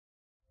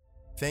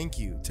Thank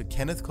you to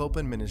Kenneth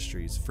Copeland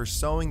Ministries for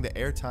sowing the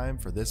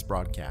airtime for this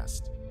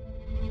broadcast.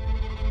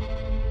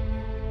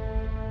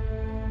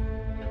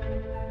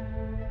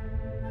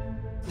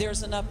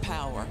 There's enough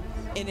power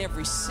in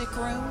every sick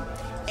room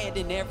and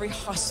in every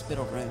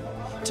hospital room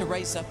to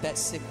raise up that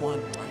sick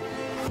one.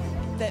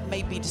 That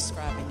may be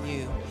describing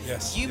you.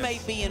 Yes. You may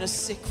be in a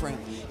sick room.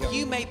 Yep.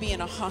 You may be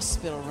in a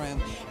hospital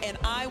room. And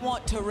I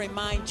want to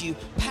remind you,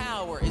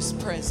 power is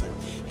present.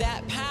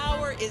 That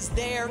power is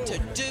there to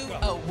do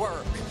a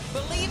work.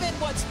 Believe in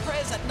what's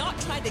present, not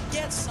trying to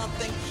get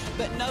something,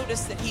 but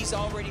notice that He's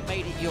already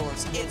made it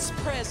yours. It's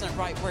present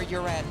right where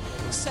you're at.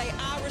 Say,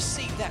 I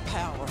receive that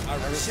power. I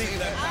receive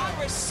that power.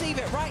 I receive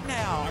it right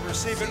now. I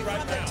receive it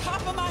right From now. the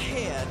top of my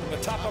head The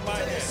top of my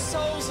to the head.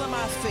 soles of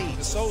my feet.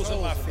 The soles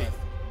of my feet.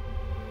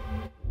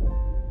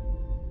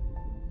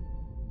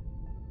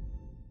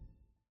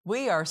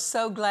 We are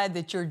so glad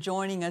that you're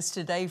joining us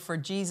today for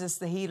Jesus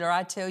the Healer.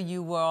 I tell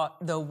you what,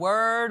 the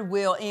Word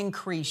will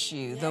increase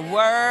you. The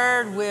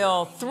Word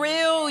will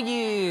thrill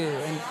you.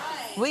 And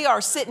we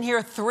are sitting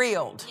here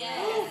thrilled.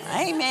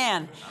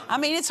 Amen. I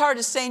mean, it's hard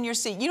to stay in your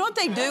seat. You know what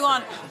they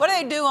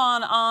do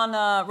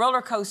on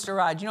roller coaster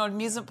rides? You know, at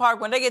amusement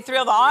park, when they get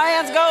thrilled, all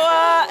hands go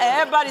up,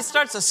 everybody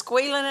starts a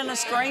squealing and a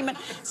screaming.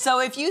 So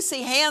if you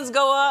see hands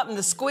go up and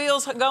the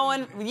squeals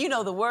going, you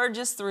know the Word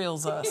just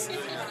thrills us.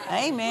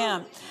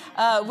 Amen.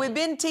 We've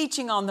been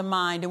teaching on the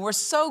mind, and we're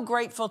so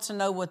grateful to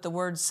know what the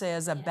Word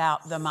says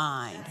about the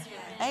mind.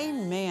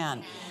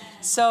 Amen.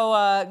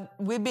 So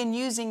we've been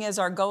using as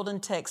our golden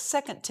text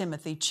 2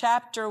 Timothy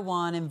chapter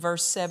 1 and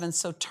verse 7.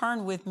 So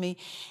turn with me,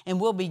 and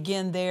we'll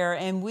begin there.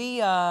 And we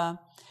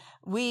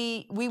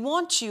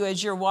want you,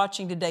 as you're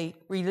watching today,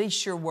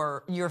 release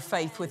your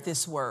faith with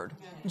this word.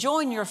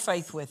 Join your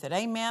faith with it.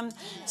 Amen.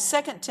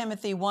 2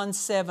 Timothy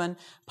 1:7,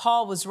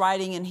 Paul was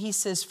writing, and he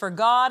says, "For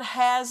God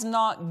has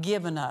not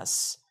given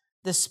us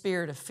the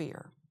spirit of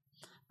fear,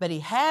 but He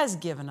has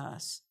given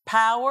us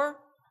power,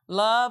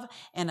 love,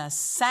 and a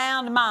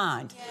sound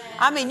mind."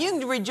 I mean, you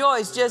can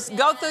rejoice. Just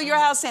go through your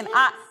house saying,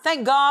 "I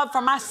thank God for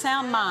my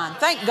sound mind.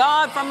 Thank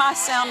God for my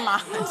sound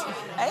mind."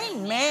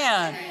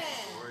 Amen.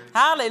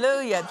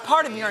 Hallelujah. It's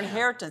part of your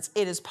inheritance.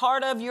 It is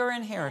part of your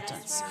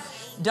inheritance.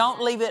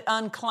 Don't leave it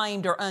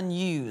unclaimed or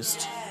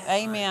unused.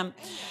 Amen.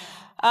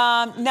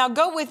 Now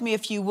go with me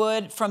if you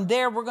would. From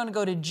there, we're going to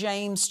go to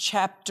James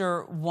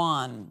chapter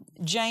 1.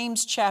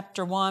 James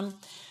chapter 1,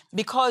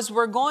 because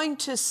we're going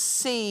to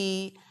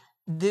see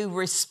the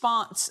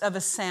response of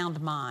a sound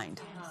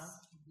mind.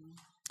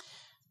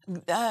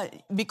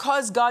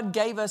 Because God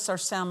gave us our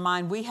sound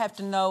mind, we have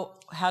to know,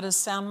 how does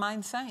sound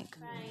mind think?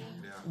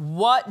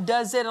 What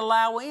does it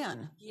allow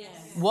in?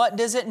 What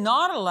does it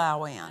not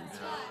allow in?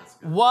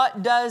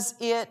 What does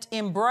it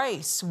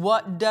embrace?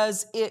 What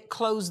does it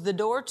close the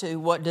door to?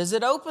 What does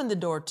it open the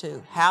door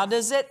to? How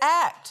does it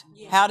act?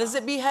 How does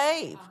it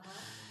behave?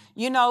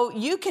 You know,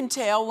 you can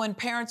tell when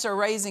parents are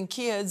raising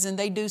kids and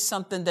they do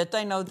something that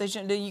they know they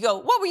shouldn't do. You go,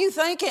 "What were you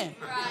thinking?"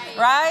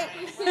 Right?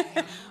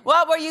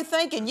 What were you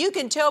thinking? You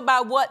can tell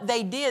by what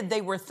they did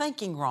they were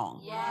thinking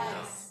wrong.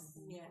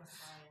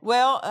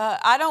 Well,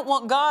 I don't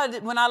want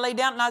God, when I lay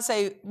down and I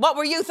say, "What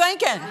were you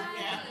thinking?"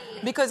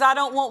 Because I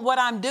don't want what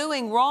I'm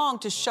doing wrong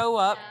to show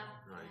up.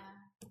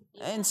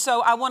 And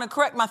so I want to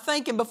correct my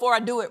thinking before I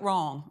do it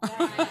wrong.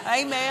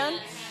 Amen.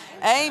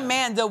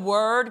 Amen. The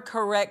Word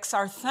corrects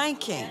our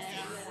thinking.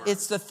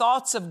 It's the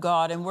thoughts of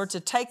God, and we're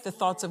to take the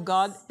thoughts of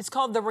God. It's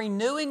called the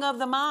renewing of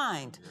the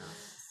mind.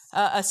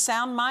 A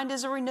sound mind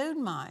is a renewed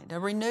mind. A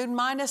renewed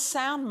mind, a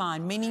sound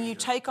mind, meaning you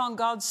take on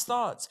God's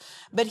thoughts.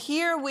 But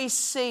here we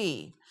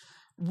see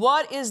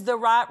what is the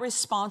right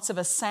response of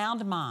a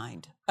sound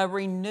mind, a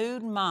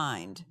renewed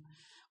mind,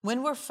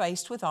 when we're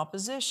faced with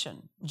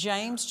opposition.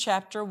 James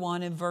chapter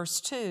 1 and verse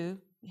 2,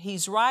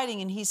 he's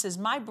writing and he says,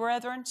 "My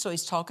brethren," so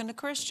he's talking to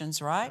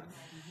Christians, right?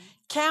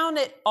 "Count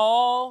it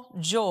all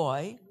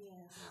joy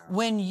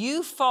when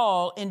you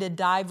fall into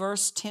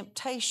diverse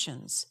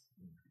temptations."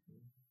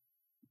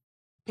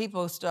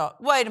 People stop,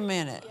 "Wait a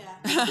minute."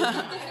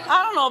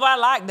 I don't know if I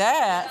like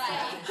that.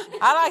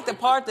 I like the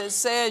part that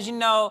says, you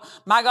know,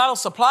 "My God will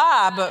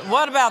supply," but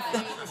what about...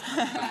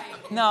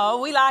 No,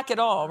 we like it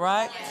all,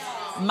 right?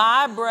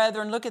 "My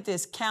brethren," look at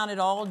this, "count it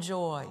all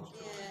joy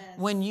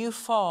when you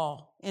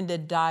fall into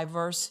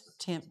diverse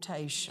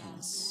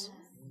temptations."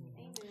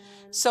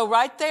 So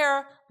right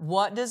there,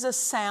 what does a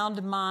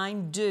sound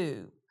mind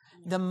do?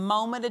 The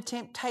moment a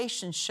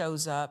temptation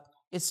shows up,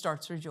 it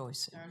starts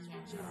rejoicing.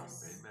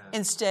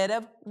 Instead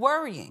of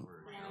worrying.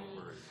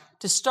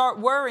 To start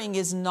worrying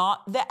is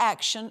not the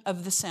action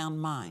of the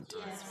sound mind.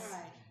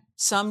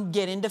 Some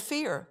get into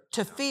fear.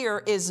 To fear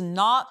is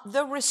not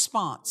the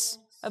response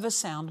of a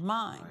sound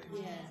mind.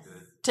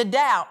 To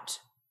doubt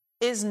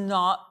is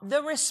not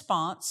the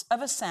response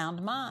of a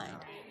sound mind.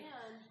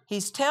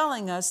 He's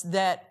telling us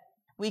that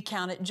we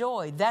count it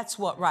joy. That's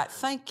what right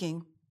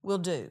thinking will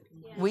do.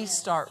 We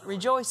start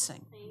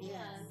rejoicing.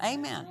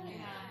 Amen.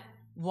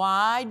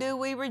 Why do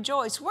we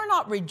rejoice? We're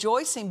not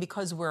rejoicing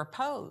because we're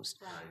opposed.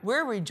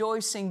 We're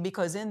rejoicing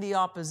because in the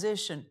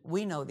opposition,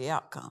 we know the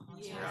outcome.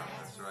 Yeah,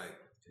 that's right.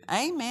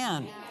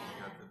 Amen.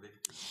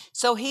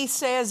 So he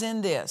says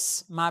in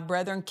this, my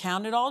brethren,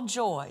 count it all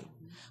joy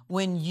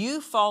when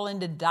you fall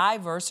into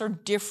diverse or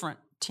different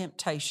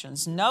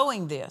temptations,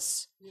 knowing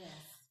this,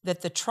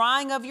 that the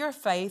trying of your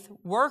faith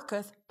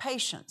worketh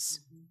patience.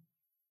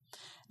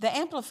 The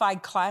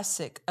Amplified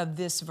Classic of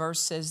this verse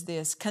says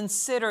this,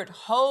 consider it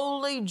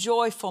wholly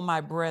joyful,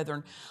 my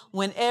brethren,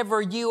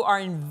 whenever you are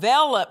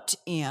enveloped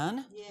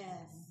in.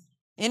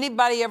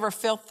 Anybody ever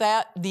felt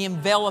that? The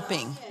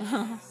enveloping.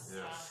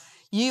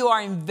 You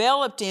are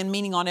enveloped in,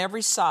 meaning on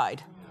every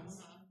side.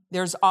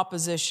 There's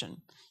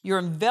opposition. You're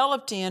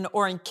enveloped in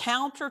or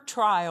encounter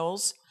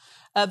trials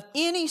of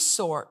any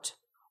sort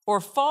or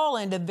fall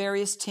into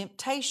various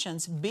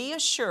temptations. Be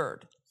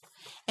assured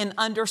and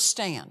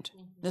understand.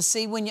 Now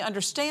see, when you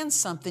understand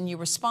something, you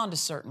respond a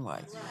certain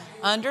way.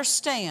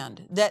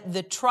 Understand that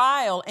the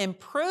trial and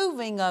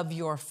proving of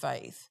your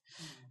faith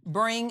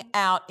bring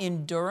out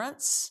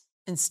endurance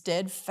and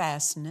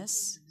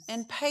steadfastness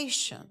and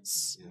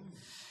patience.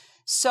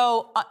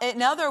 So,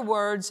 in other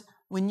words,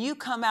 when you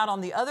come out on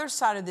the other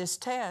side of this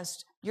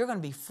test, you're going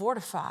to be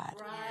fortified.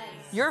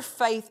 Your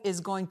faith is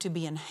going to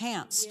be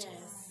enhanced.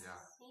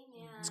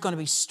 It's going to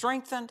be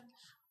strengthened.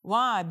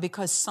 Why?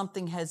 Because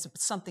something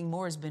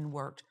more has been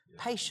worked.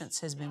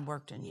 Patience has been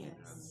worked in you.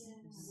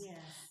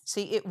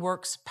 See, it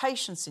works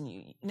patience in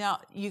you.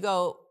 Now, you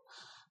go,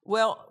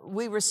 well,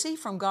 we receive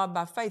from God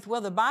by faith.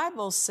 Well, the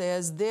Bible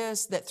says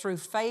this, that through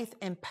faith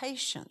and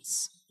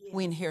patience,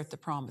 we inherit the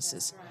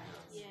promises.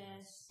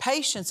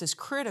 Patience is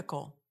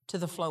critical to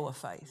the flow of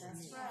faith.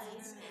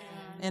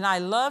 And I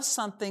love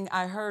something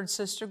I heard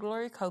Sister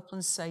Gloria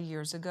Copeland say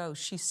years ago.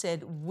 She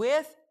said,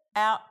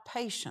 without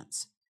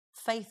patience,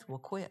 faith will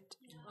quit.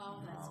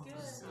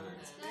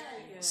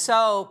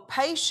 So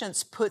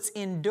patience puts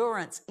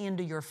endurance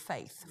into your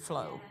faith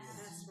flow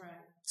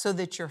so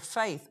that your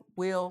faith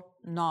will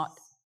not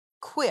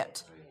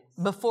quit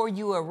before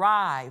you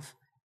arrive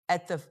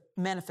at the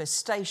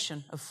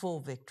manifestation of full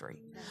victory.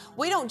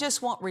 We don't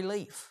just want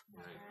relief.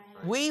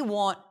 We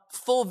want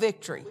full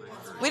victory.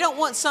 We don't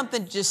want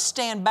something to just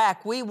stand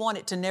back. We want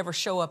it to never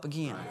show up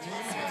again.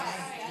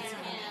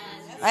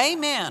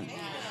 Amen.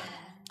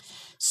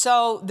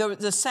 So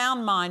the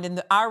sound mind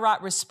and our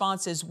right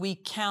response is we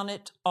count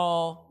it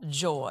all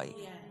joy.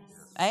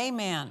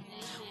 Amen.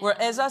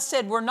 As I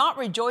said, we're not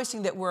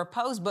rejoicing that we're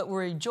opposed, but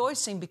we're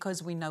rejoicing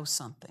because we know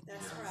something.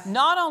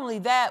 Not only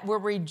that, we're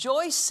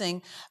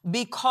rejoicing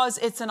because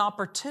it's an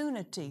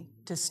opportunity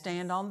to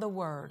stand on the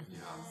Word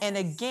and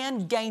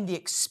again gain the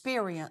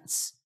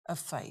experience of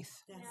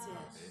faith.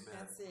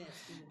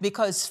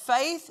 Because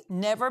faith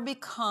never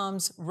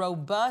becomes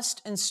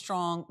robust and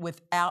strong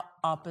without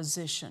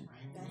opposition.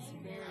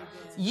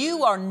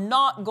 You are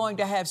not going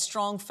to have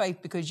strong faith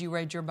because you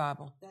read your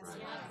Bible.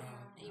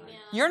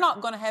 You're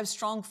not going to have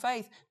strong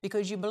faith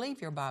because you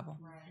believe your Bible.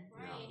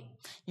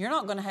 You're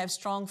not going to have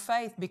strong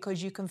faith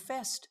because you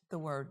confessed the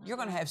Word. You're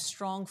going to have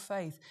strong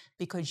faith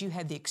because you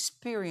had the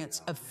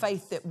experience of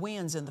faith that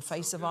wins in the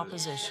face of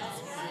opposition.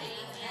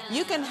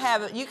 You can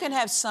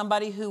have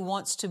somebody who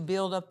wants to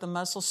build up the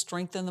muscles,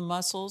 strengthen the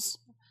muscles,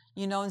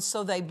 and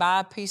so they buy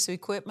a piece of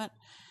equipment.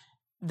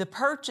 The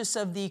purchase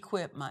of the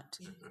equipment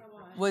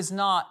was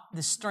not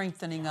the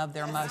strengthening of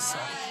their muscle.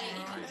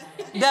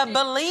 The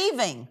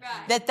believing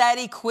that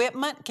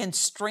equipment can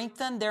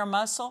strengthen their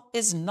muscle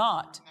is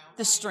not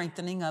the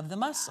strengthening of the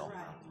muscle.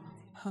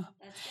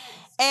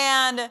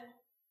 And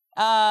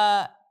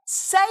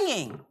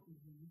saying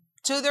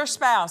to their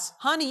spouse,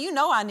 honey, you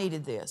know I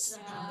needed this.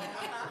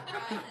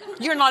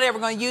 You're not ever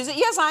going to use it.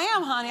 Yes, I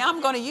am, honey.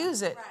 I'm going to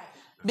use it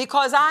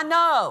because I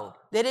know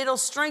that it'll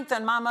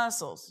strengthen my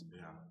muscles.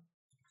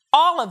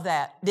 All of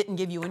that didn't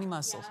give you any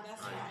muscles.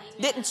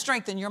 Didn't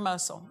strengthen your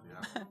muscle.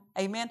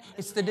 Amen.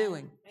 It's the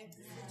doing.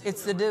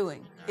 It's the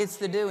doing. It's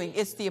the doing.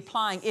 It's the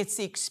applying. It's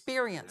the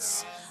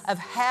experience of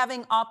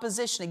having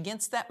opposition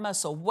against that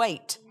muscle.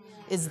 Weight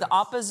is the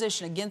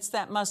opposition against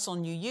that muscle,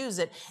 and you use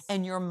it,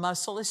 and your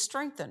muscle is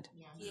strengthened.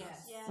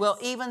 Well,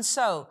 even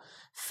so,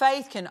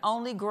 faith can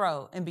only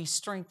grow and be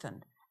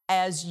strengthened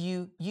as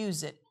you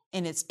use it,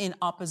 and it's in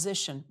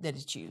opposition that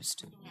it's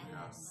used.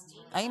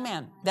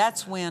 Amen.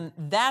 That's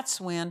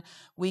when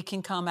we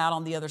can come out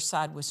on the other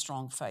side with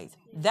strong faith.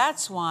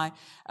 That's why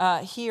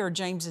here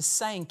James is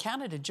saying,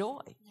 count it a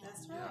joy.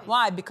 That's right.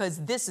 Why?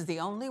 Because this is the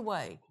only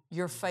way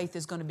your faith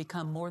is going to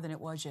become more than it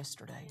was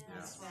yesterday.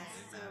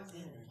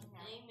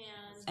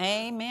 Amen.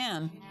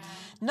 Amen.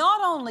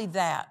 Not only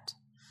that,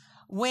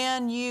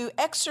 when you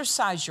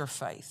exercise your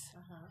faith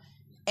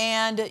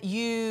and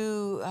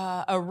you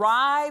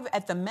arrive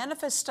at the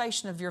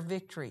manifestation of your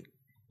victory,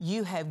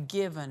 you have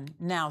given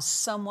now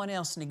someone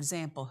else an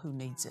example who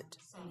needs it.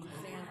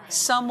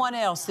 Someone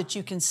else that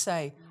you can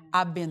say,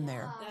 I've been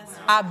there.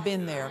 I've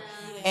been there.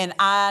 And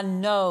I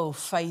know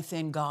faith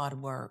in God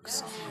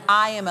works.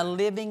 I am a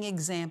living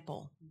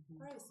example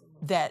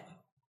that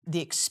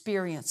the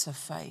experience of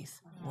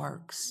faith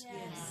works.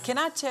 Can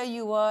I tell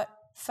you what?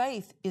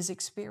 Faith is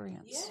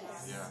experience.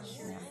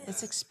 Yeah,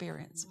 it's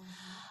experience.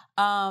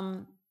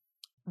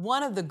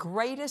 One of the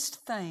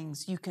greatest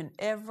things you can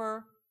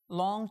ever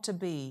long to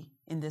be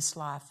in this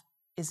life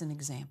is an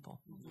example.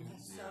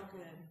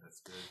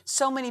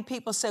 So many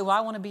people say, well,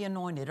 I want to be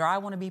anointed, or I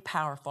want to be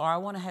powerful, or I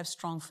want to have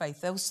strong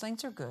faith. Those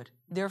things are good.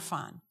 They're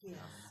fine. Yes.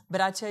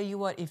 But I tell you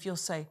what, if you'll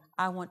say,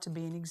 I want to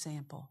be an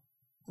example.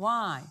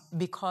 Why?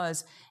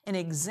 Because an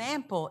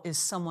example is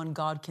someone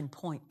God can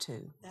point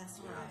to. That's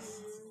right.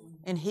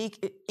 And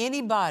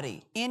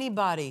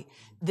anybody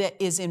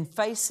that is in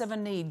face of a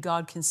need,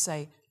 God can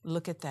say,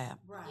 look at that.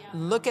 Right.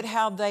 Look at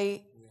how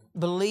they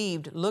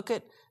believed. Look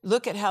at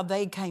how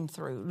they came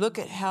through. Look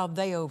at how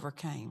they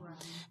overcame. Right.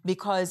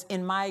 Because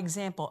in my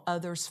example,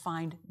 others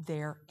find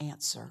their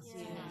answer.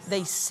 Yes.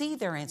 They see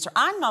their answer.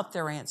 I'm not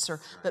their answer,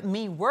 but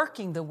me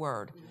working the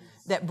Word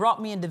that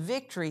brought me into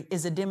victory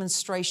is a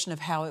demonstration of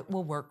how it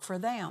will work for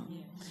them.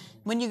 Yes.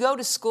 When you go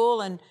to school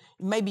and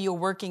maybe you're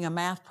working a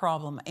math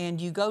problem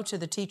and you go to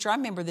the teacher. I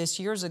remember this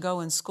years ago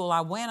in school.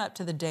 I went up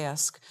to the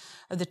desk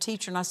of the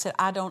teacher and I said,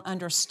 I don't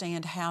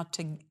understand how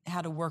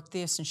to work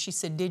this. And she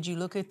said, did you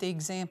look at the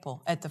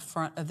example at the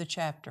front of the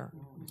chapter?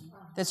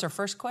 That's her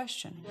first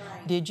question.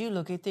 Right. Did you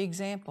look at the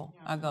example?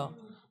 I go,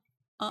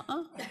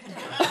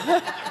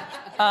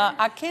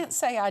 I can't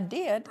say I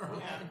did.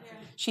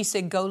 She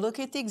said, go look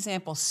at the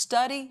example.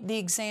 Study the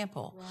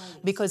example. Right.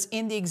 Because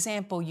in the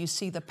example, you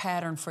see the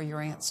pattern for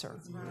your answer.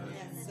 Right.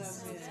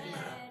 Yes. So good.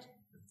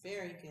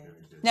 Very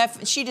good. Now,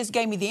 if she just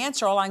gave me the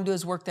answer, all I can do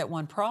is work that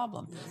one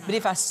problem. But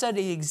if I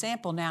study the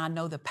example, now I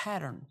know the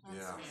pattern.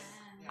 Yeah.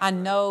 I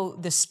know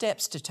the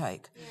steps to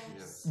take.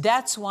 Yes.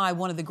 That's why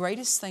one of the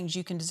greatest things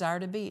you can desire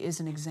to be is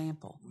an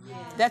example. Yes.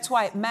 That's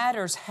why it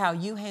matters how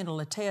you handle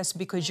a test,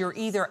 because you're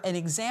either an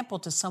example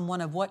to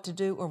someone of what to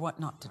do or what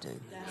not to do.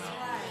 That's right.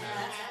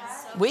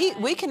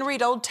 We can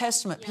read Old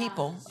Testament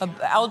people,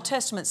 Old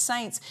Testament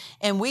saints,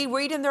 and we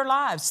read in their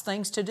lives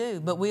things to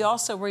do, but we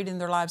also read in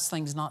their lives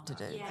things not to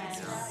do.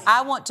 Yes.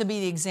 I want to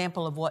be the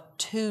example of what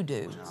to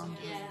do.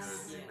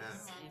 Yes.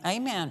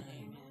 Amen.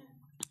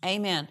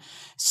 Amen.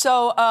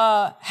 So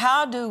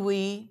how do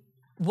we,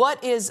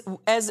 what is,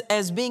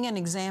 as being an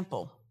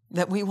example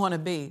that we want to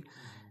be,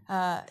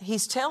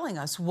 he's telling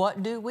us,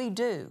 what do we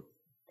do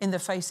in the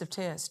face of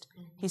test?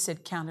 He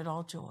said, count it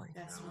all joy.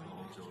 That's right.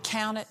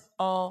 Count it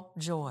all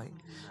joy.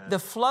 The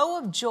flow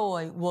of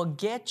joy will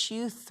get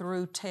you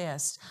through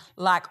tests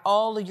like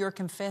all of your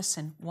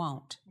confessing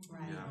won't.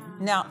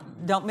 Right. Now,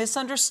 don't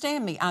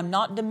misunderstand me. I'm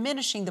not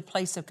diminishing the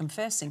place of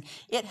confessing.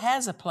 It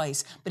has a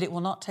place, but it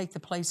will not take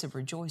the place of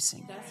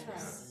rejoicing. That's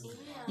right.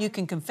 You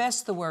can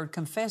confess the word,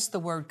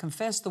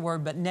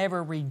 but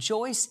never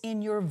rejoice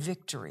in your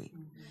victory.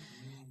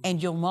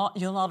 And you'll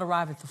not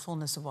arrive at the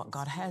fullness of what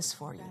God has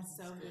for you.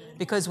 So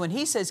because when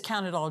he says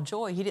count it all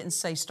joy, he didn't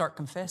say start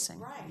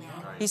confessing. Right.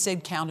 He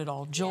said count it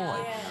all joy.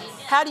 Yes.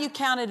 How do you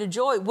count it a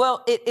joy?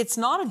 Well, it's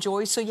not a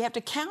joy, so you have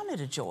to count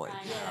it a joy.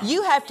 Yes.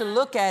 You have to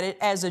look at it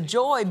as a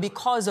joy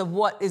because of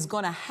what is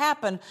going to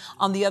happen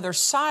on the other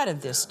side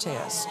of this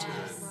test.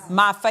 Yes.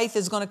 My faith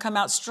is going to come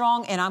out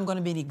strong, and I'm going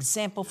to be an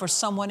example for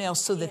someone else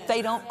so that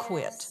they don't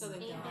quit.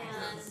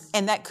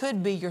 And that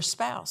could be your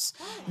spouse.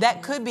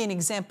 That could be an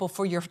example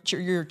for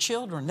your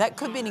children. That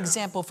could be an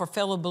example for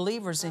fellow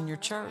believers in your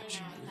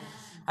church.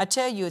 I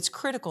tell you, it's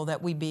critical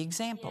that we be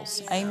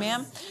examples.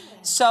 Amen?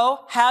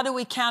 So, how do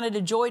we count it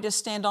a joy to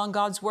stand on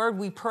God's Word?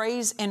 We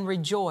praise and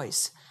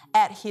rejoice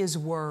at His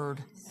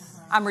Word.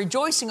 I'm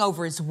rejoicing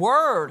over His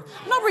Word.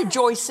 I'm not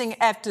rejoicing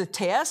after the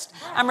test.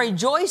 I'm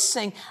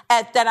rejoicing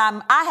at that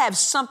I have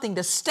something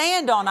to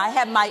stand on. I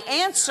have my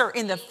answer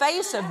in the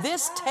face of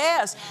this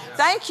test.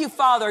 Thank you,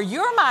 Father.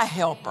 You're my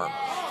helper.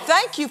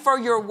 Thank you for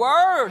your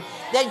Word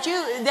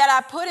that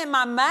I put in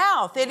my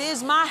mouth. It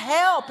is my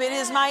help. It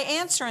is my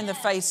answer in the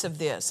face of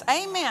this.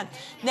 Amen.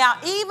 Now,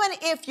 even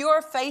if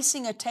you're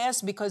facing a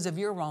test because of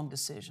your wrong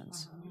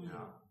decisions,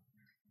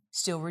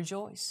 still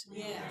rejoice.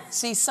 Yes.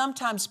 See,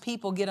 sometimes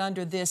people get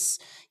under this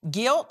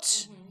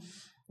guilt,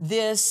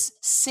 this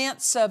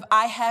sense of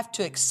I have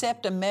to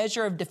accept a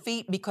measure of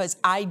defeat because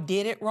I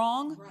did it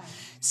wrong. Right.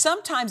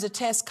 Sometimes a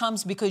test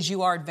comes because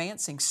you are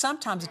advancing.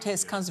 Sometimes a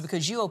test comes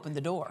because you open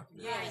the door.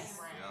 Yes.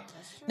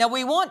 Now,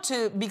 we want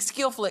to be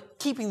skillful at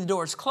keeping the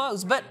doors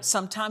closed, but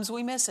sometimes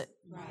we miss it.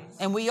 Right.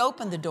 And we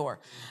open the door.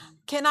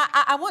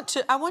 I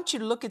want you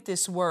to look at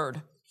this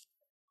word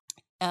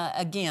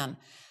again.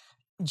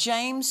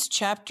 James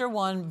chapter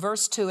 1,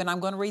 verse 2, and I'm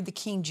going to read the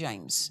King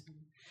James.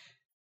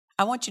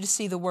 I want you to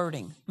see the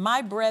wording.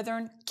 My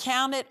brethren,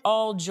 count it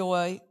all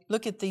joy.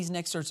 Look at these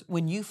next words.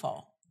 When you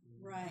fall.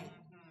 Right.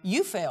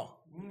 You fell.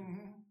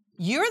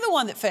 You're the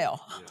one that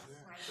fell.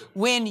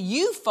 When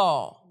you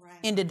fall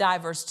into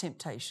diverse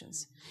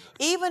temptations.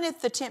 Even if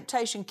the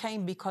temptation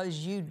came because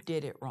you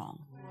did it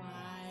wrong.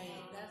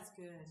 Right. That's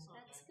good.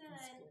 That's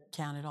good.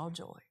 Count it all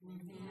joy.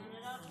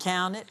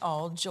 Count it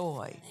all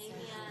joy.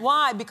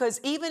 Why? Because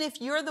even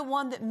if you're the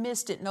one that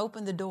missed it and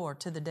opened the door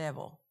to the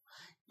devil,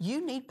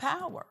 you need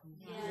power.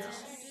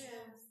 Yes.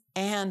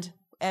 And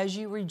as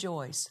you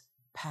rejoice,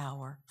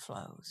 power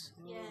flows.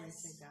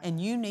 Yes. And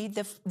you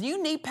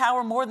need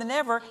power more than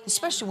ever,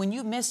 especially when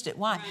you missed it.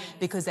 Why?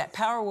 Because that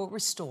power will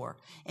restore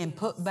and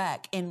put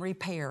back and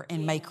repair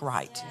and make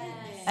right.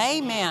 Yes.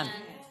 Amen.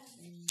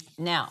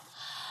 Now,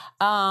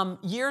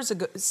 years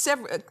ago,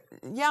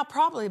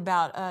 probably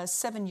about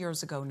 7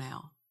 years ago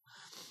now,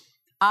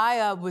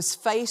 I was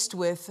faced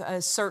with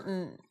a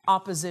certain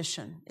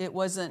opposition. It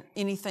wasn't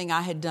anything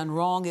I had done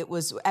wrong. It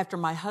was after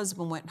my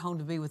husband went home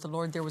to be with the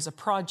Lord, there was a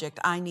project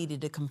I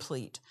needed to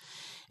complete.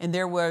 And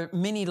there were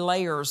many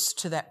layers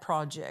to that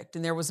project.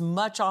 And there was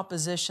much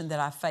opposition that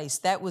I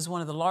faced. That was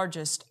one of the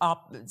largest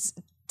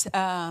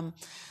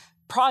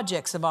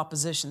projects of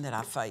opposition that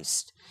I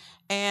faced.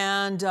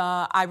 And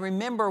I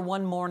remember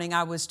one morning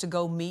I was to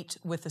go meet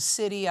with the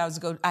city. I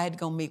had to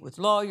go meet with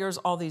lawyers,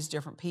 all these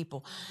different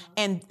people.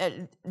 And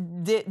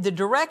the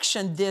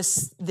direction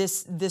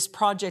this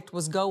project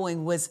was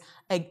going was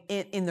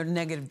in the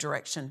negative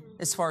direction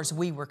as far as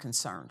we were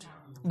concerned.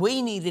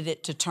 We needed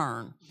it to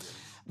turn.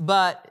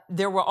 But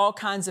there were all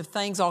kinds of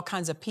things, all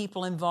kinds of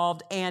people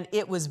involved, and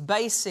it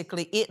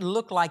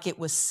looked like it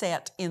was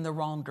set in the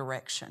wrong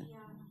direction.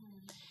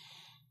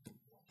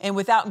 And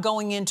without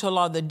going into a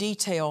lot of the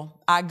detail,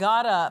 I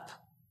got up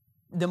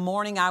the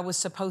morning I was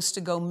supposed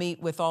to go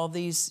meet with all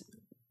these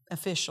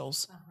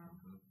officials.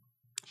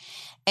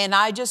 And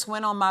I just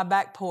went on my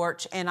back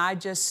porch and I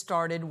just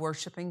started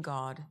worshiping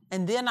God.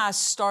 And then I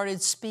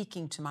started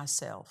speaking to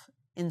myself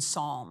in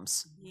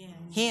psalms,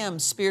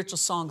 hymns, spiritual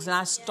songs, and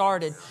I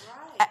started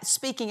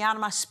speaking out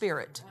of my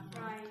spirit.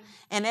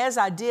 And as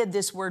I did,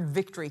 this word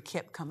victory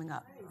kept coming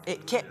up.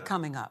 It kept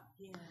coming up.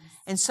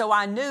 And so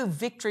I knew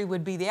victory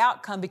would be the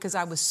outcome because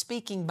I was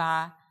speaking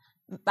out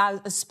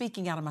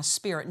of my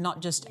spirit,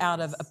 not just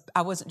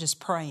I wasn't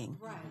just praying.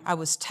 I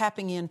was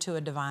tapping into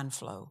a divine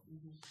flow.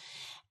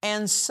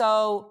 And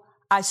so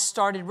I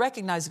started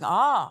recognizing,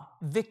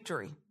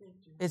 victory.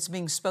 It's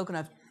being spoken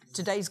of.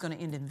 Today's going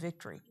to end in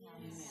victory.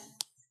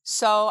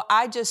 So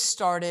I just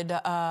started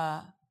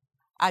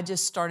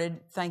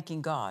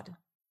thanking God.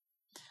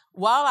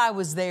 While I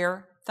was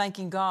there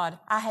thanking God,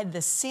 I had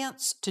the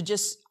sense to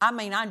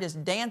I'm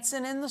just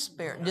dancing in the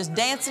Spirit, just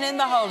dancing in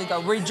the Holy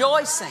Ghost,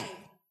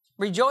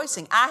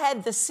 rejoicing. I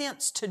had the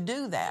sense to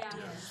do that.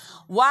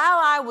 While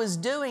I was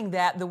doing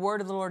that, the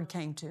word of the Lord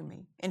came to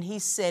me, and He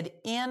said,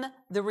 in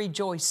the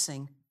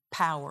rejoicing,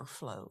 power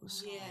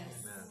flows.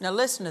 Now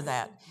listen to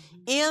that.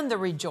 In the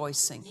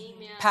rejoicing,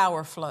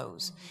 power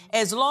flows.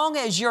 As long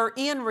as you're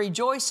in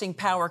rejoicing,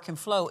 power can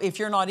flow. If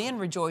you're not in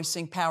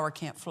rejoicing, power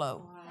can't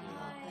flow.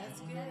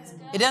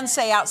 It doesn't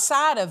say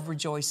outside of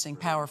rejoicing,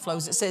 power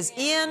flows. It says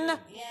in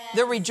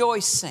the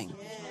rejoicing,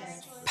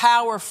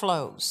 power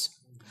flows.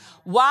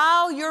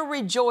 While you're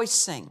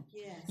rejoicing,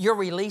 you're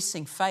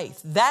releasing faith.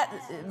 That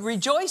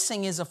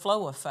rejoicing is a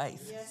flow of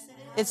faith.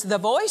 It's the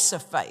voice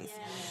of faith.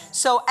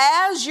 So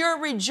as you're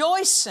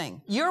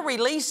rejoicing, you're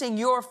releasing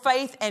your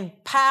faith, and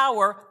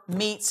power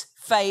meets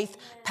faith.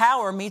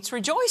 Power meets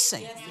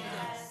rejoicing.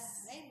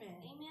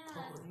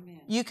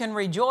 You can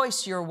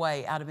rejoice your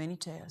way out of any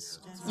test.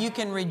 You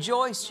can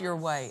rejoice your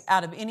way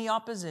out of any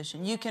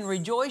opposition. You can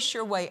rejoice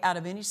your way out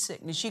of any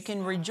sickness. You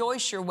can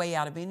rejoice your way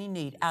out of any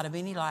need, out of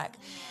any lack.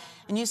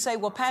 And you say,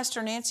 well,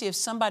 Pastor Nancy, if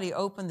somebody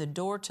opened the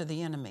door to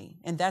the enemy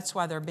and that's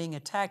why they're being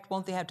attacked,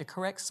 won't they have to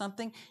correct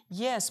something?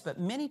 Yes, but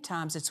many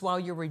times it's while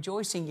you're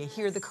rejoicing, you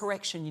hear the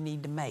correction you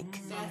need to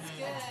make. That's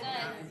good.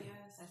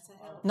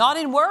 Not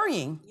in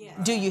worrying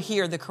do you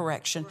hear the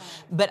correction,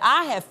 but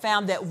I have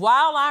found that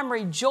while I'm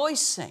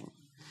rejoicing,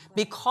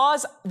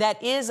 because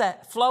that is a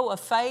flow of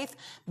faith,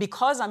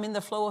 because I'm in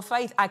the flow of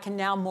faith, I can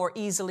now more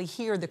easily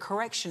hear the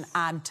correction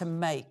I'm to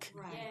make.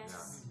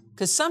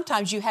 Because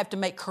sometimes you have to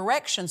make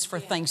corrections for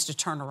things to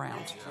turn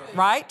around,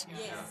 right?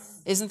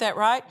 Isn't that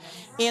right?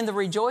 In the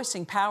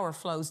rejoicing, power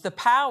flows. The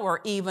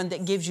power even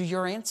that gives you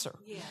your answer.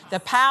 The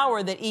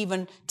power that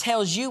even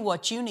tells you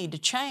what you need to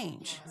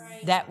change,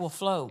 that will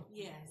flow.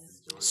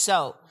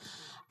 So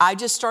I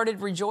just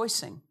started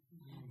rejoicing.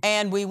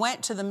 And we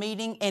went to the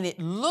meeting and it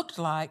looked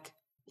like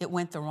it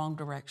went the wrong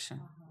direction.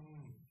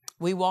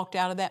 We walked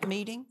out of that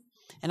meeting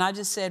and I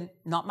just said,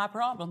 not my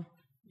problem.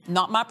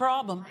 Not my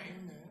problem.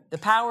 The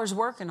power's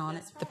working on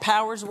it. The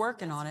power's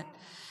working on it.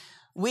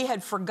 We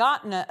had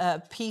forgotten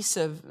a piece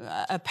of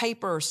a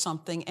paper or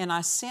something, and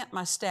I sent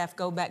my staff,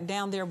 go back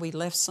down there. We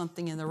left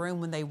something in the room.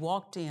 When they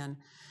walked in,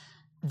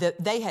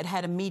 they had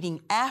had a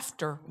meeting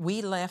after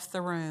we left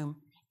the room,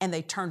 and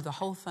they turned the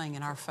whole thing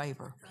in our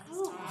favor.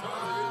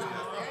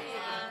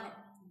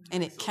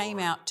 And it came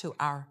out to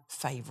our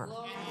favor.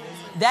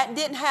 That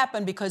didn't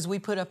happen because we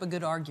put up a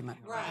good argument.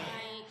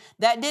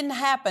 That didn't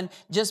happen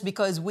just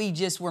because we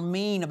just were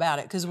mean about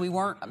it, because we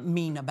weren't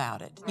mean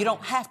about it. You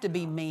don't have to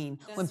be mean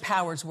when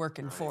power's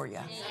working for you.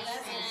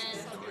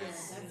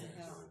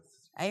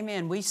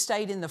 Amen. We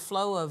stayed in the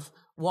flow of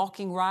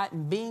walking right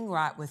and being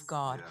right with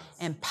God,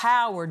 and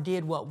power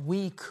did what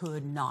we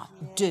could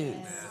not do.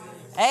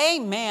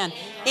 Amen.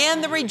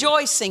 In the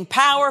rejoicing,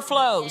 power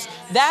flows.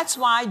 That's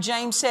why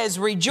James says,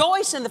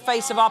 rejoice in the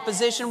face of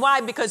opposition. Why?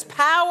 Because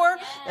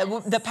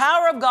the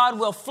power of God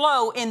will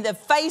flow in the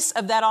face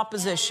of that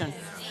opposition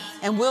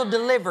and will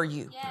deliver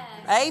you.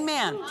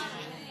 Amen.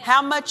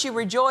 How much you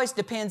rejoice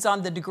depends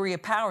on the degree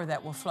of power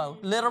that will flow.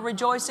 Little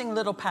rejoicing,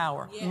 little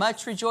power.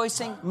 Much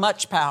rejoicing,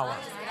 much power.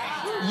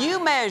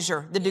 You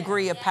measure the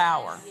degree of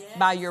power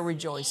by your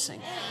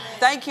rejoicing.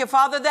 Thank you,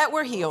 Father, that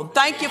we're healed.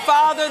 Thank you,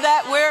 Father,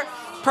 that we're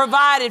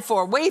provided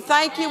for. We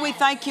thank you, we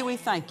thank you, we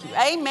thank you.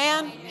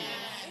 Amen.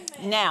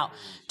 Now,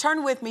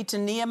 turn with me to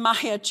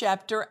Nehemiah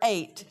chapter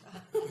 8.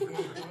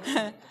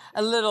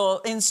 A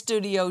little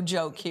in-studio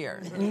joke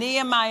here.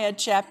 Nehemiah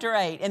chapter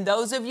 8. And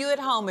those of you at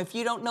home, if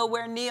you don't know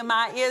where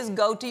Nehemiah is,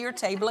 go to your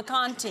table of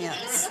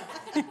contents.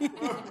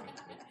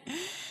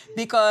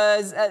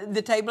 Because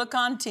the table of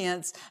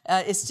contents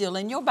is still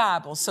in your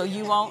Bible, so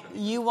you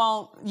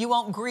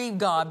won't grieve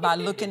God by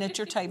looking at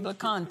your table of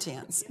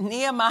contents.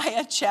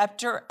 Nehemiah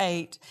chapter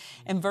 8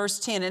 and verse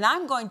 10. And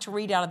I'm going to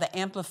read out of the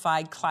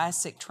Amplified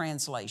Classic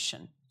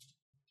Translation.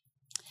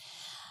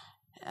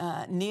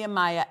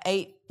 Nehemiah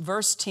 8,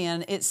 verse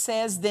 10, it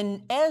says,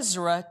 Then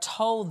Ezra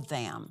told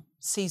them,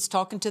 see, he's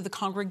talking to the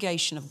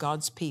congregation of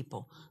God's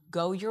people,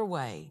 go your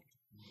way,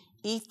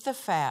 eat the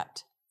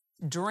fat,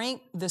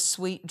 drink the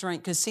sweet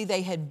drink. Because, see,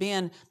 they had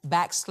been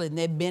backslidden.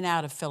 They'd been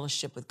out of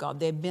fellowship with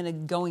God. They'd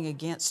been going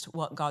against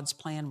what God's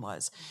plan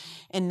was.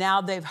 And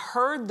now they've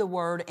heard the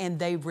word and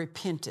they've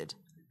repented.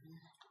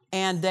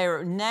 And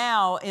they're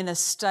now in a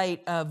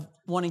state of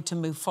wanting to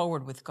move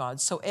forward with God.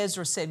 So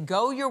Ezra said,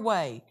 go your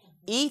way.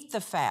 Eat the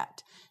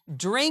fat,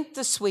 drink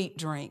the sweet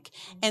drink,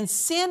 and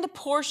send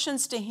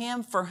portions to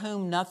him for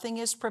whom nothing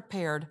is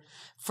prepared,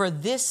 for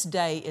this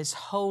day is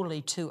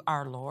holy to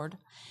our Lord.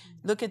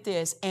 Look at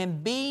this,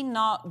 and be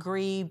not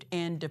grieved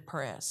and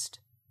depressed.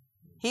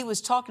 He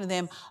was talking to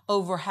them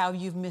over how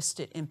you've missed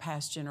it in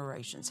past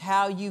generations,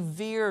 how you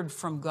veered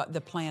from God,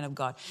 the plan of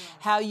God,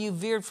 how you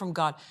veered from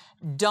God.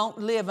 Don't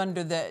live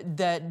under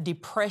the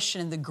depression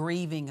and the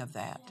grieving of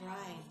that. Right.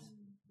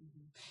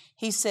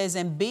 He says,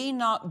 and be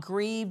not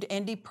grieved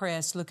and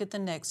depressed. Look at the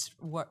next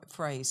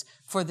phrase.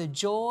 For the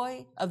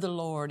joy of the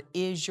Lord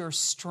is your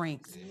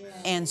strength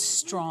and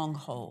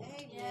stronghold.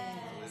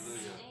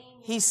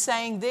 He's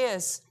saying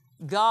this,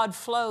 God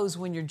flows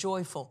when you're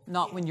joyful,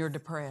 not when you're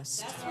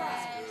depressed. That's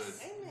right.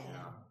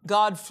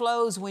 God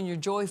flows when you're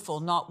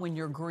joyful, not when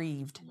you're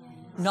grieved,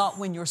 not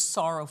when you're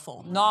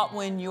sorrowful, not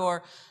when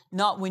you're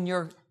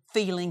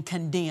feeling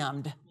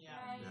condemned.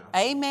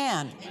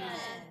 Amen.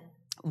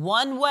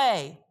 One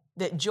way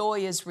that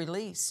joy is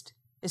released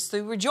is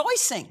through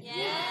rejoicing.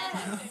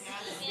 Yes.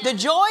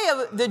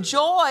 The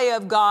joy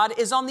of God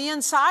is on the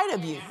inside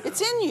of you. It's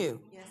in you.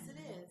 Yes, it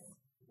is.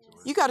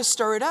 You got to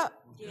stir it up.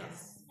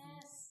 Yes.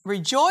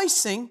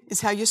 Rejoicing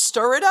is how you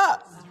stir it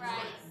up. That's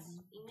right.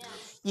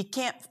 You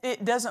can't,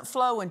 it doesn't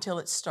flow until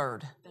it's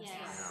stirred. Yes.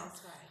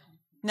 That's right.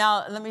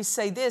 Now, let me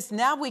say this.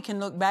 Now we can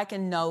look back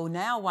and know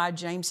now why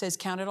James says,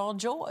 count it all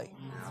joy.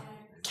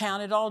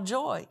 Count it all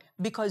joy.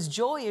 Because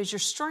joy is your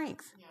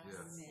strength.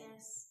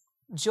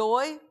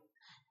 Joy,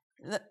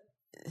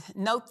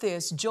 note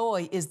this,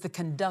 joy is the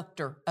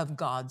conductor of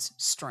God's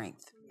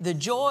strength. The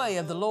joy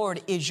of the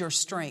Lord is your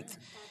strength.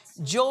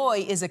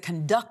 Joy is a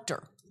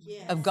conductor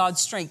of God's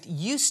strength.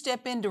 You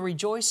step into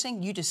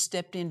rejoicing, you just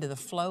stepped into the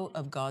flow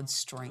of God's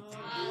strength.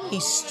 He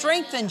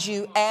strengthens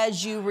you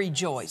as you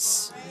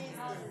rejoice.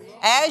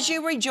 As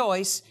you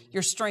rejoice,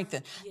 you're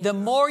strengthened. The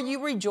more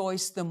you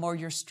rejoice, the more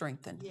you're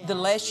strengthened. The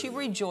less you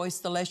rejoice,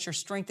 the less you're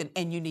strengthened.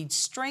 And you need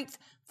strength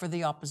for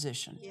the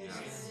opposition.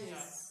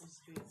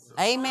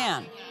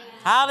 Amen.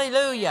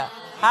 Hallelujah.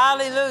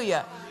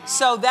 Hallelujah.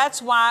 So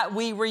that's why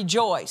we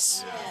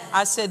rejoice.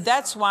 I said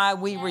that's why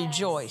we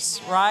rejoice,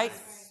 right?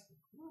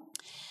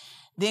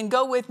 Then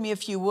go with me,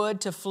 if you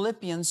would, to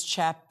Philippians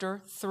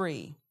chapter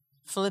 3.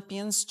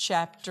 Philippians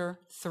chapter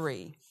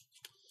 3.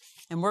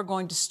 And we're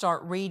going to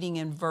start reading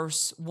in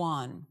verse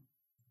 1.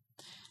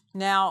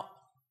 Now,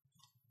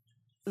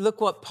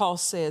 look what Paul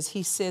says.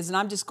 He says, and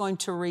I'm just going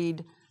to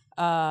read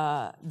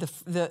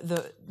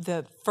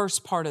the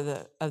first part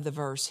of the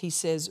verse. He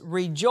says,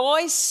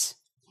 rejoice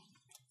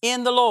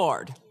in the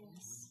Lord.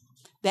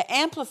 The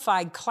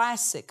Amplified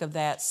Classic of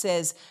that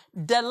says,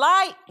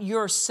 delight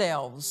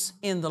yourselves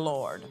in the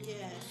Lord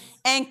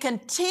and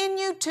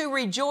continue to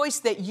rejoice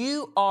that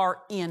you are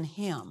in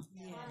Him.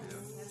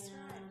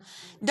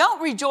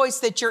 Don't rejoice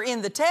that you're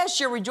in the test.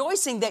 You're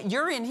rejoicing that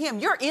you're in Him.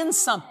 You're in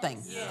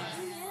something.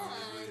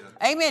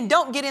 Amen.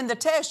 Don't get in the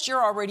test.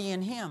 You're already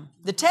in Him.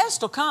 The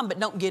test will come, but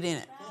don't get in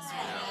it.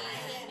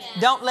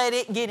 Don't let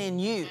it get in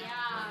you.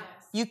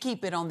 You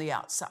keep it on the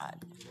outside.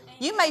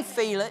 You may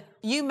feel it.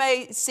 You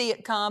may see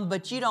it come,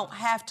 but you don't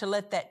have to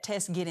let that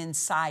test get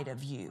inside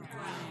of you.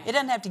 It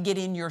doesn't have to get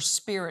in your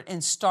spirit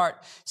and start,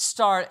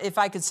 if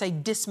I could say,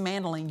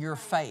 dismantling your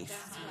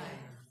faith.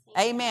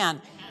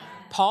 Amen.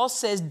 Paul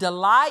says,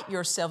 delight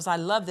yourselves. I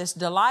love this.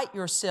 Delight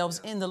yourselves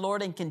in the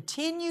Lord and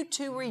continue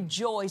to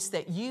rejoice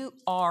that you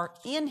are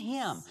in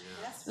Him.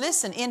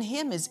 Listen, in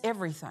Him is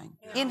everything.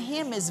 In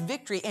Him is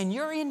victory, and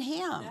you're in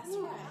Him.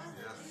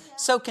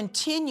 So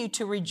continue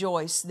to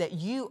rejoice that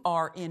you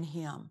are in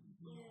Him.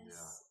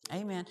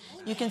 Amen.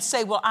 You can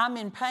say, well, I'm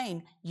in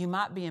pain. You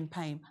might be in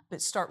pain,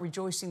 but start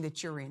rejoicing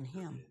that you're in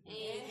Him.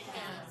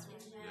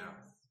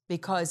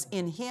 because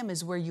in Him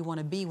is where you want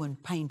to be when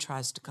pain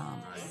tries to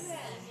come.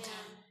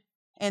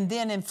 And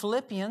then in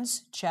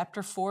Philippians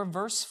chapter 4,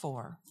 verse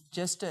 4,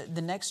 just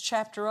the next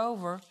chapter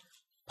over,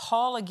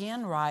 Paul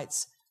again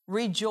writes,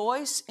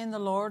 rejoice in the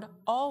Lord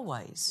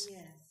always.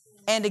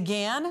 And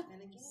again,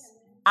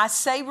 I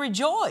say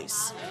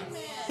rejoice.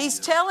 He's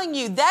telling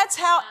you that's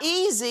how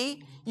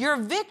easy your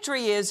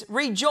victory is.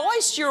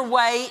 Rejoice your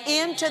way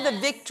into the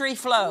victory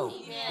flow.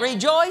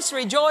 Rejoice,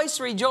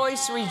 rejoice,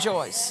 rejoice,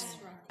 rejoice.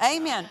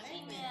 Amen.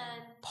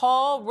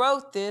 Paul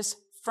wrote this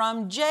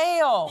from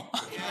jail.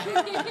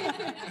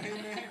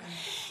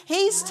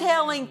 He's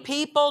telling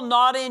people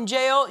not in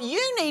jail,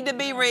 you need to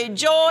be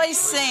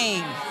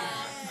rejoicing.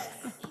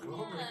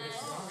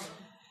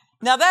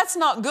 Now that's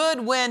not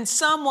good when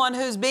someone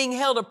who's being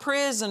held a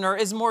prisoner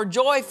is more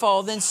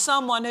joyful than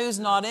someone who's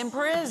not in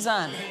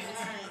prison.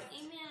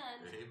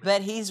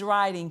 But he's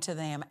writing to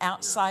them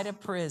outside of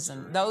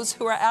prison. Those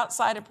who are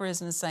outside of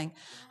prison is saying,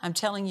 I'm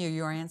telling you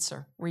your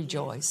answer,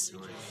 rejoice.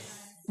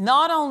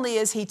 Not only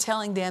is he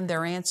telling them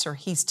their answer,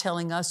 he's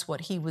telling us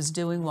what he was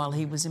doing while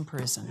he was in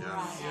prison.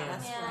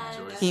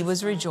 He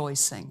was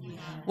rejoicing.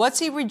 What's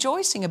he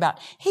rejoicing about?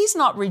 He's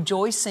not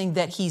rejoicing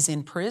that he's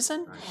in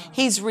prison.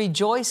 He's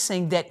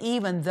rejoicing that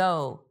even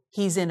though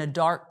he's in a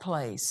dark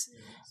place,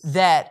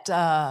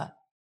 that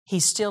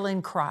he's still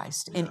in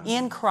Christ. And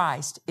in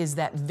Christ is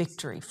that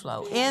victory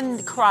flow.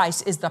 In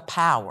Christ is the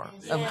power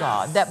of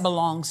God that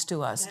belongs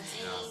to us.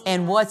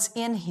 And what's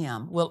in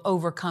Him will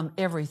overcome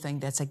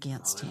everything that's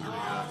against Him.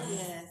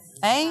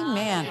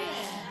 Amen.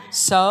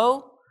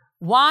 So,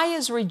 why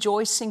is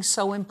rejoicing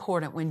so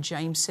important when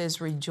James says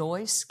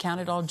rejoice,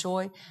 count it all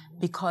joy?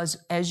 Because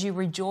as you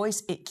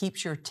rejoice, it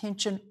keeps your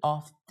attention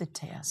off the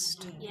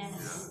test.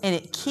 Yes. And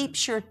it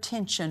keeps your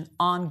attention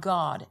on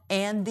God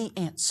and the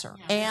answer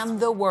and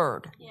the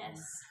Word.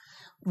 Yes.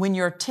 When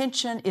your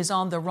attention is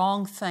on the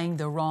wrong thing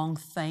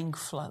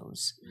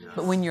flows.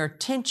 But when your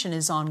attention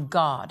is on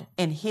God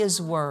and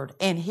His Word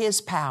and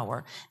His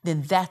power,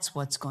 then that's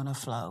what's going to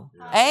flow.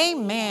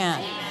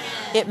 Amen.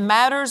 It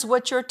matters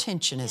what your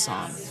attention is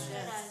on,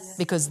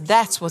 because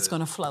that's what's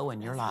going to flow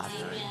in your life.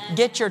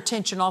 Get your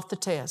attention off the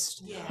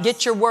test.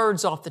 Get your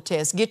words off the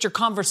test. Get your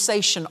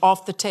conversation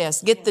off the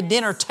test. Get the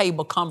dinner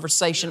table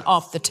conversation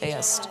off the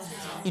test.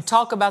 You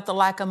talk about the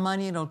lack of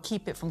money, it'll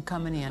keep it from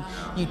coming in.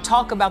 You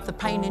talk about the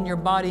pain in your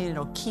body, and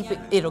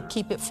it'll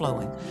keep it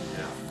flowing.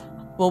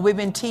 Well, we've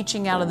been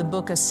teaching out of the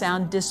book, A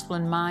Sound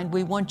Disciplined Mind.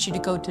 We want you to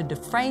go to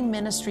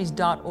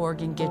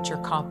DufresneMinistries.org and get your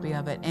copy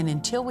of it. And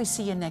until we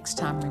see you next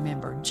time,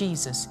 remember,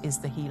 Jesus is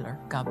the healer.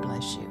 God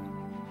bless you.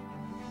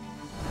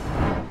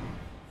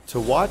 To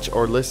watch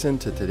or listen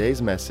to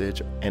today's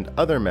message and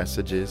other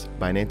messages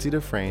by Nancy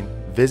Dufresne,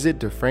 visit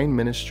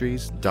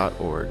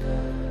DufresneMinistries.org.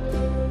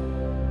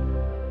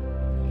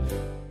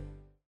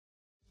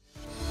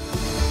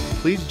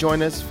 Please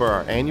join us for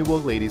our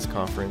annual Ladies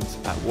Conference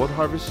at World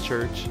Harvest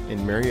Church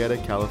in Marietta,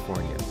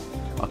 California,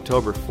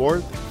 October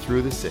 4th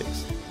through the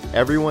 6th.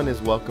 Everyone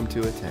is welcome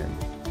to attend.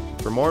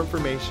 For more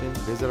information,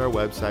 visit our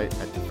website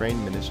at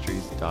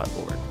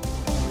DufresneMinistries.org.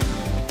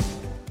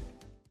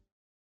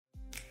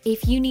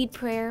 If you need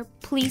prayer,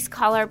 please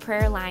call our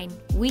prayer line.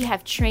 We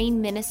have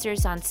trained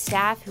ministers on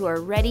staff who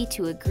are ready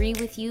to agree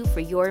with you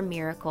for your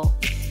miracle.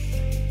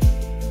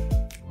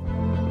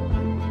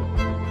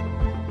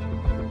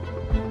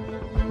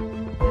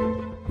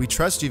 We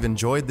trust you've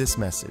enjoyed this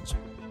message.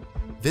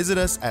 Visit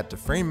us at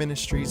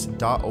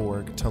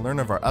DufresneMinistries.org to learn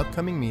of our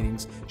upcoming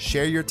meetings,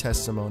 share your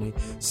testimony,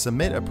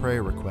 submit a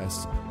prayer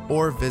request,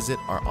 or visit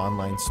our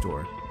online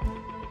store.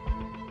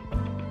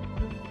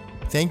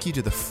 Thank you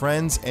to the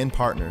friends and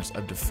partners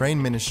of Dufresne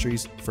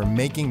Ministries for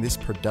making this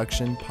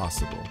production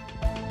possible.